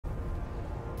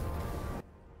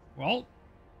Well,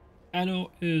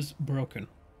 Anno is broken.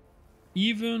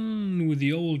 Even with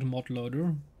the old mod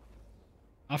loader,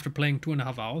 after playing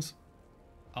 2.5 hours,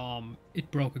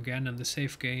 it broke again and the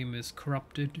save game is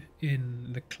corrupted in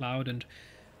the cloud, and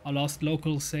our last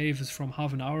local save is from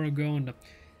half an hour ago, and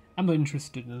I'm not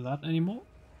interested in that anymore.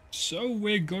 So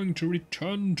we're going to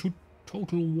return to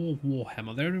Total War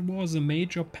Warhammer. There was a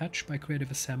major patch by Creative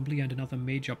Assembly and another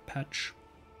major patch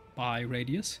by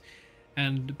Radious,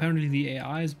 and apparently the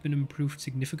AI has been improved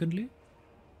significantly.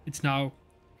 It's now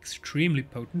extremely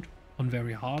potent on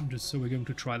very hard, so we're going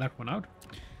to try that one out.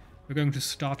 We're going to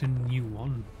start a new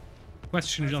one. The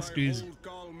question just is,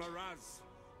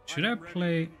 should I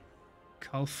play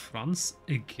Karl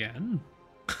again?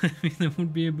 I mean, that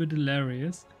would be a bit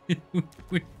hilarious if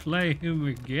we play him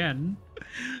again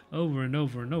over and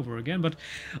over and over again, but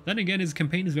then again his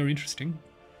campaign is very interesting.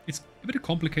 It's a bit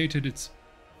complicated, it's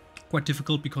quite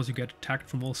difficult because you get attacked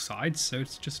from all sides, so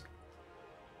it's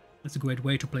a great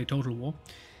way to play Total War.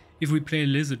 If we play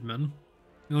Lizardman,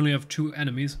 we only have 2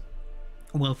 enemies,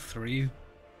 well 3,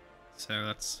 so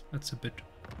that's a bit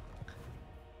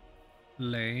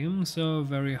lame. So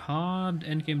very hard,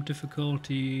 endgame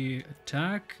difficulty,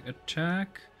 attack.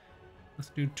 Let's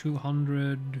do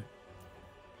 200.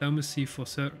 Diplomacy for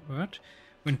what?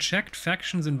 When checked,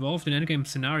 factions involved in endgame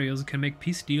scenarios can make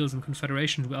peace deals and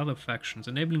confederations with other factions.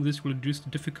 Enabling this will reduce the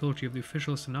difficulty of the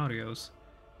official scenarios.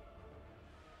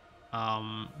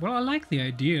 Well, I like the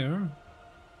idea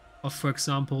of, for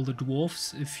example, the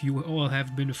dwarves. If you all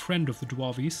have been a friend of the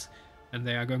dwarvies, and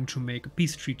they are going to make a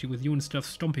peace treaty with you instead of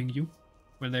stomping you,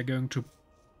 when they're going to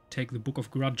take the Book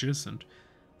of Grudges and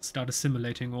start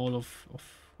assimilating all of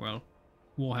well,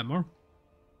 Warhammer.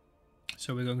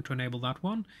 So we're going to enable that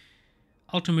one.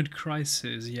 Ultimate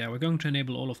Crisis, yeah, we're going to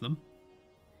enable all of them.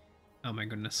 Oh my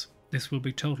goodness. This will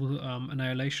be total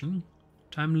annihilation.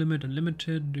 Time limit,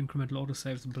 unlimited, incremental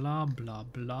autosaves, blah, blah,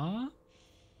 blah.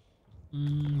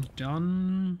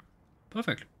 Done.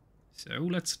 Perfect. So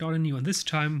let's start a new one. This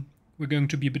time we're going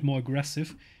to be a bit more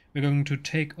aggressive. We're going to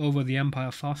take over the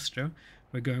Empire faster.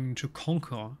 We're going to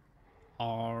conquer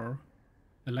our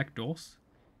electors.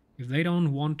 If they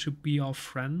don't want to be our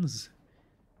friends,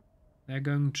 they're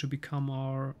going to become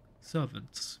our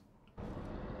servants.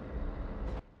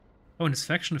 Oh, and his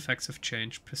faction effects have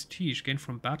changed. Prestige, gained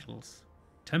from battles.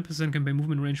 10% can be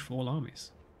movement range for all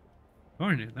armies.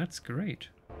 Oh, that's great.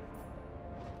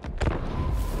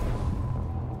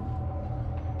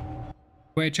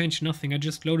 Well, I changed nothing. I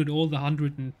just loaded all the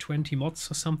 120 mods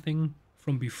or something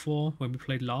from before when we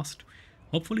played last.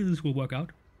 Hopefully this will work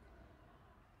out.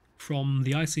 From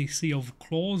the icy sea of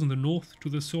claws in the north to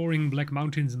the soaring black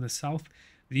mountains in the south,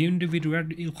 the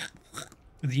individuality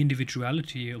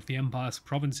of the Empire's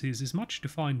provinces is much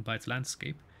defined by its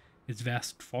landscape. Its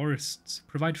vast forests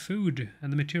provide food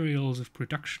and the materials of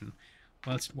production,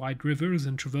 whilst wide rivers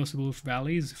and traversable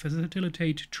valleys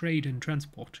facilitate trade and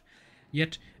transport.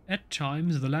 Yet, at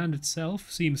times, the land itself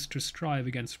seems to strive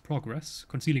against progress,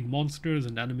 concealing monsters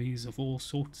and enemies of all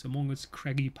sorts among its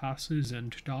craggy passes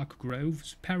and dark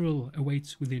groves. Peril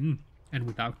awaits within and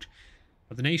without,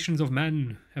 but the nations of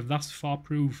men have thus far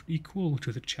proved equal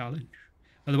to the challenge.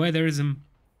 By the way, there is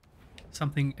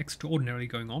something extraordinary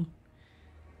going on,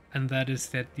 and that is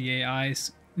that the AI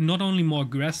is not only more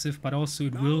aggressive, but also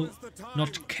it will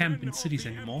not camp in cities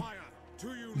anymore.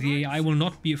 The AI will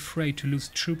not be afraid to lose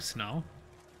troops now.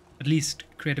 At least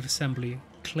Creative Assembly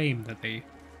claim that they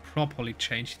properly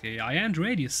changed the AI, and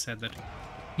Radious said that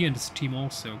he and his team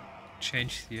also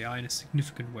changed the AI in a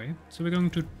significant way. So we're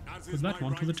going to put that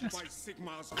one to the test.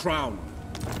 Crown.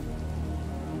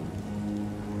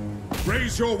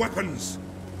 Raise your weapons.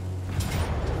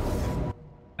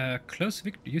 Close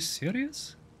victory? Are you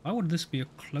serious? Why would this be a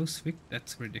close victory?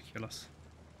 That's ridiculous.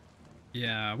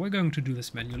 Yeah, we're going to do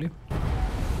this manually. Are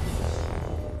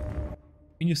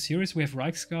you serious? We have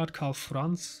Reikland, Karl,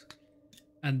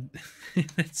 and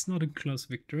that's not a close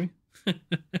victory.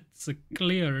 It's a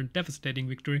clear and devastating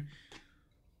victory.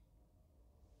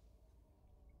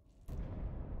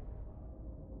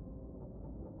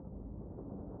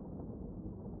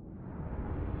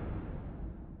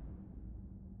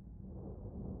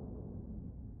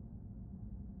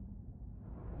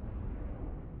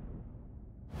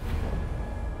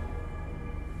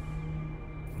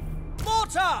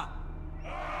 Mortar!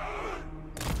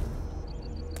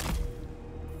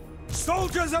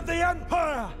 Soldiers of the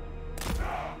Empire!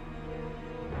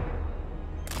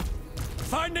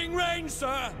 Finding range,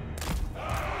 sir!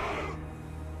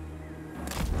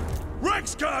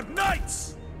 Reichsguard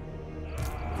Knights!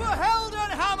 For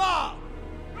Heldenhammer!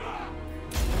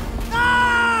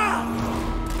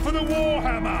 Ah! For the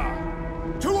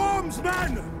Warhammer! To arms,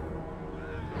 men!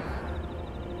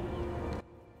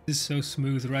 This is so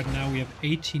smooth. Right now we have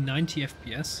 80-90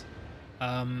 FPS.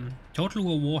 Total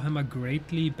War Warhammer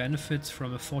greatly benefits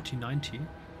from a 4090.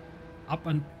 Up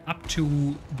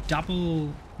to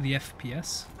double the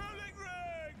FPS.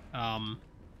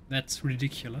 That's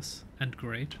ridiculous and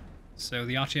great. So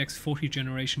the RTX 40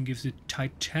 generation gives a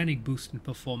titanic boost in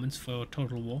performance for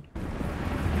Total War.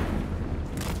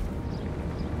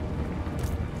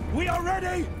 We are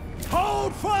ready!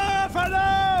 Hold fire for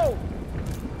now!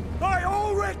 By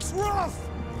Ulrich's wrath!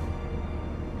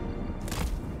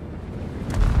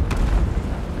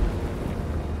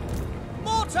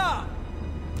 Mortar!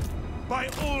 By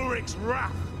Ulrich's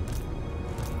wrath!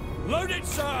 Load it,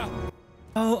 sir!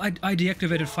 Oh, I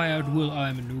deactivated fire at will. Oh,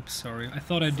 I'm a noob, sorry. I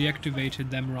thought I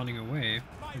deactivated them running away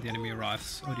when the enemy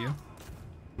arrives. Oh dear.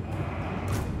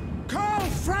 Karl,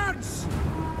 France!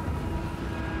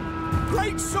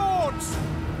 Great swords!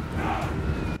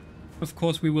 Of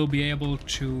course, we will be able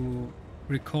to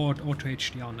record auto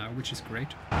HDR now, which is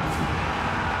great.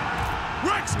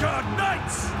 Reikland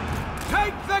Knights!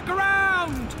 Take the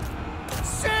ground!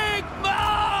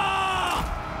 Sigma!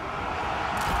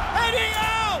 Heading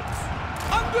out!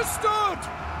 Understood!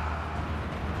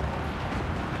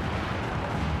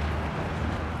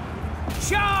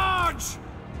 Charge!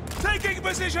 Taking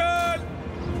position!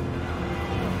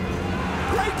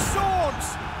 Great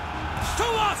swords! To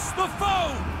us, the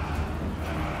foe!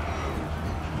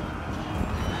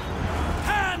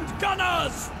 Hand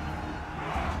gunners!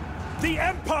 The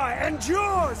Empire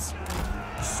endures!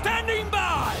 Standing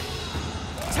by!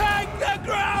 Take the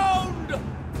ground!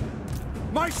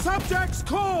 My subjects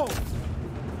call!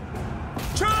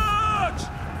 Charge!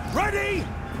 Ready?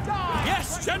 Die.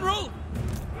 Yes, General!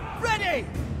 Ready!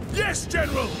 Yes,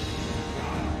 General!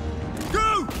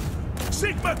 Go!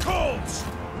 Sigma calls!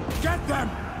 Get them!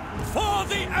 For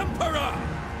the Emperor!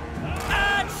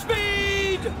 At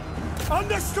speed!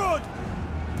 Understood!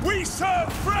 We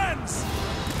serve friends!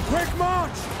 Quick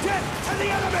march! Get to the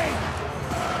enemy!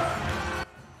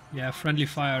 Yeah, friendly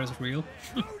fire is real.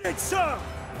 Loaded, sir!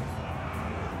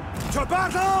 To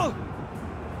battle!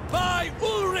 By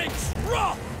Ulrich's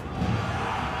wrath!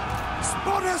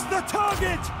 Spot us the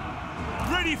target!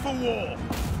 Ready for war!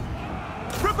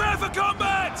 Prepare for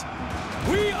combat!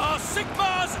 We are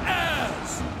Sigma's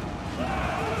heirs!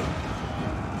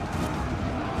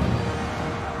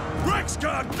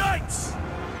 Reikland Knights!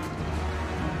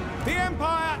 The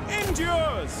Empire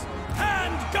endures!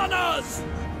 Hand gunners!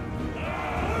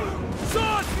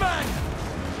 Swordsmen!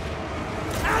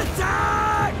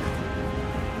 Attack!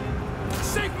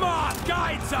 Sigma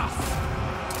guides us!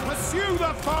 Pursue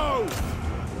the foe!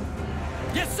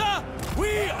 Yes, sir!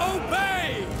 We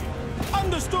obey!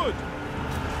 Understood!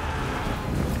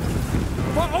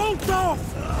 For Altdorf!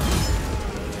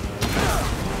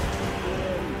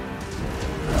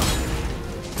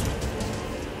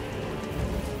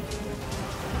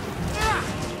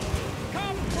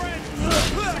 Come, friends!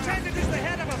 Pretend it is the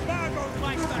head of a bargo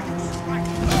like that!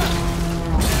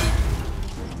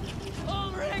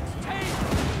 Ulrich's tape!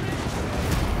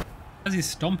 As he's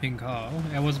stomping Karl,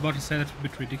 I was about to say that's a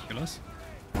bit ridiculous.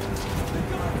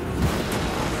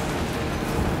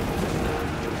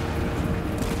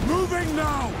 Moving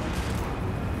now!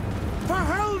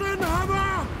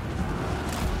 Verheldenhammer!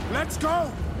 Let's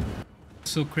go!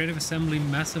 So Creative Assembly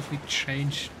massively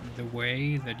changed the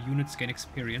way that units gain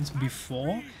experience.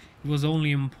 Before, it was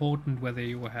only important whether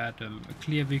you had a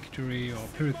clear victory or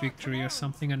Pyrrhic victory or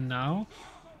something, and now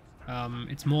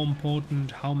it's more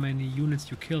important how many units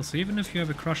you kill. So even if you have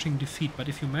a crushing defeat, but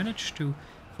if you manage to,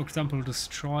 for example,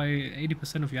 destroy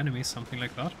 80% of your enemies, something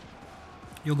like that,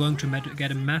 you're going to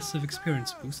get a massive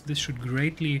experience boost. This should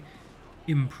greatly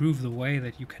improve the way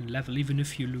that you can level, even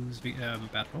if you lose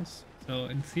battles. So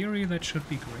in theory, that should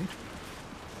be great.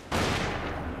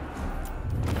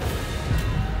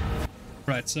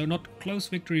 Right, so not close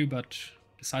victory, but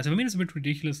decisive. I mean, it's a bit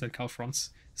ridiculous that Karl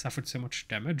Franz suffered so much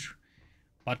damage,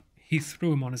 but he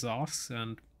threw him on his ass,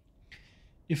 and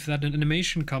if that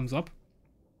animation comes up,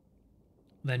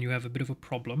 then you have a bit of a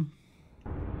problem.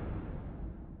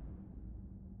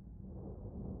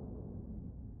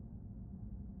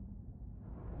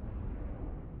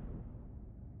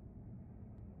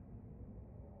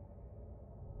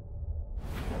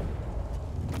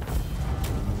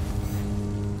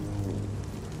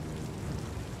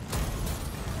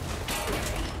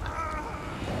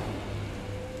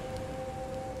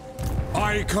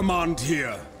 I command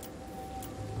here.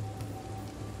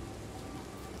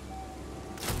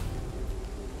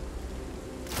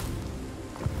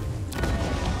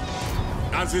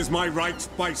 As is my right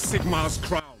by Sigma's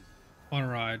crown.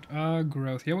 Alright,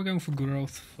 growth. Yeah, we're going for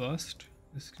growth first.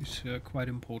 This is quite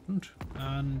important.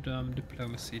 And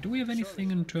diplomacy. Do we have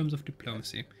anything in terms of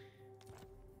diplomacy?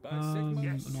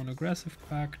 Non-aggressive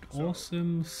pact,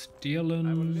 awesome.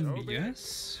 Steelen,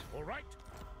 yes.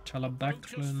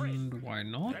 Backland, why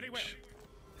not?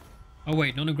 Oh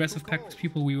wait, non-aggressive pact with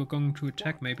people we were going to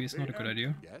attack maybe is not a good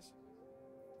idea.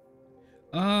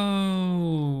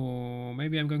 Oh,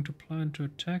 maybe I'm going to plan to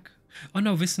attack. Oh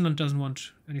no, Wissenland doesn't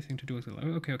want anything to do with it.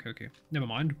 Okay, okay, okay. Never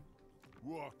mind.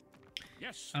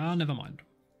 Never mind.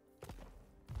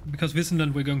 Because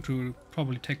Wissenland we're going to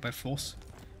probably take by force,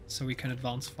 so we can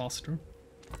advance faster.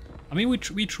 I mean, we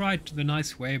tried the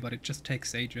nice way, but it just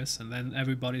takes ages, and then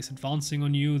everybody's advancing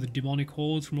on you, the demonic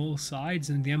hordes from all sides,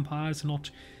 and the empires are not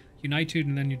united,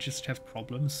 and then you just have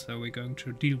problems, so we're going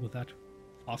to deal with that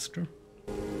faster.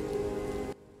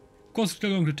 Of course, it's still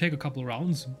going to take a couple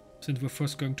rounds, since we're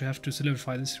first going to have to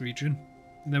solidify this region,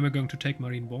 and then we're going to take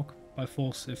Marienborg by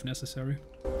force if necessary.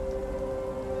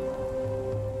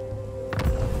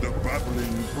 The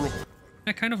babbling brook.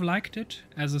 I kind of liked it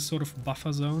as a sort of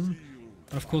buffer zone,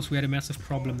 but of course we had a massive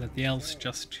problem that the elves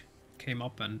just came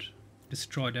up and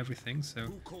destroyed everything, so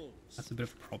that's a bit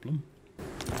of a problem.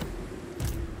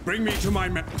 Bring me to my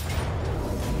men.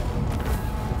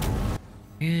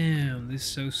 Damn, this is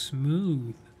so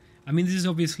smooth. I mean, this is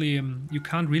obviously, you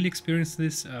can't really experience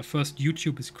this. First,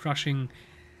 YouTube is crushing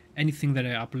anything that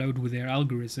I upload with their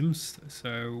algorithms,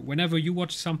 so whenever you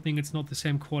watch something, it's not the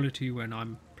same quality when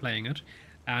I'm playing it.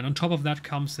 And on top of that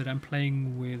comes that I'm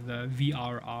playing with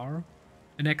VRR,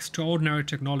 an extraordinary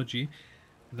technology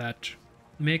that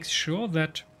makes sure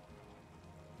that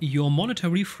your monitor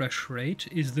refresh rate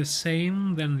is the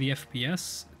same than the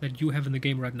FPS that you have in the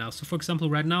game right now. So for example,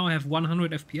 right now I have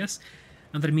 100 FPS,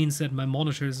 and that means that my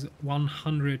monitor is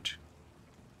 100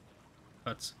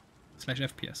 Hz /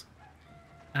 FPS.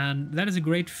 And that is a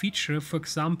great feature, for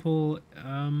example,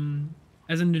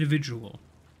 as an individual.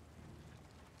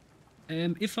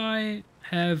 If I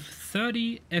have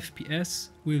 30 FPS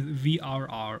with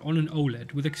VRR on an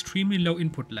OLED with extremely low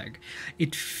input lag,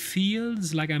 it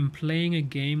feels like I'm playing a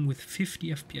game with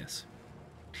 50 FPS.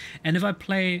 And if I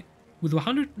play with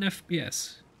 100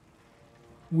 FPS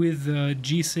with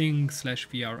G-Sync /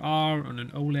 VRR on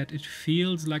an OLED, it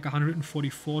feels like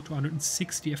 144 to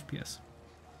 160 FPS.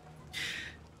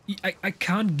 I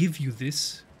can't give you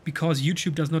this because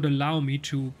YouTube does not allow me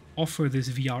to offer this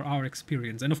VRR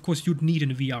experience, and of course you'd need a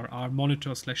VRR monitor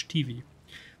 / TV,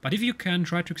 but if you can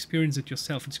try to experience it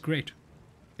yourself, it's great.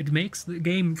 It makes the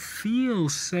game feel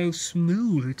so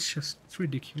smooth, it's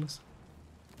ridiculous.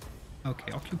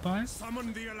 Okay, occupy.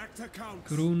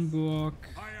 Kronborg,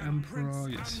 Emperor,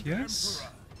 yes, yes.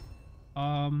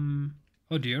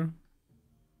 Oh dear,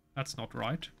 that's not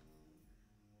right.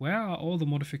 Where are all the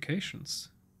modifications?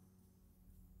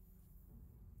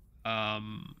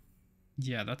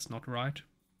 Yeah, that's not right.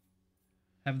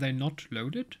 Have they not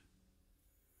loaded?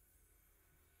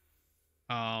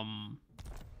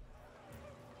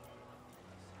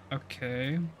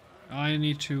 Okay. I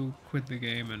need to quit the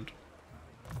game and...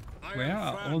 Where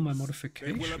are all my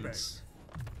modifications?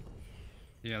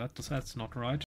 Yeah, that's not right.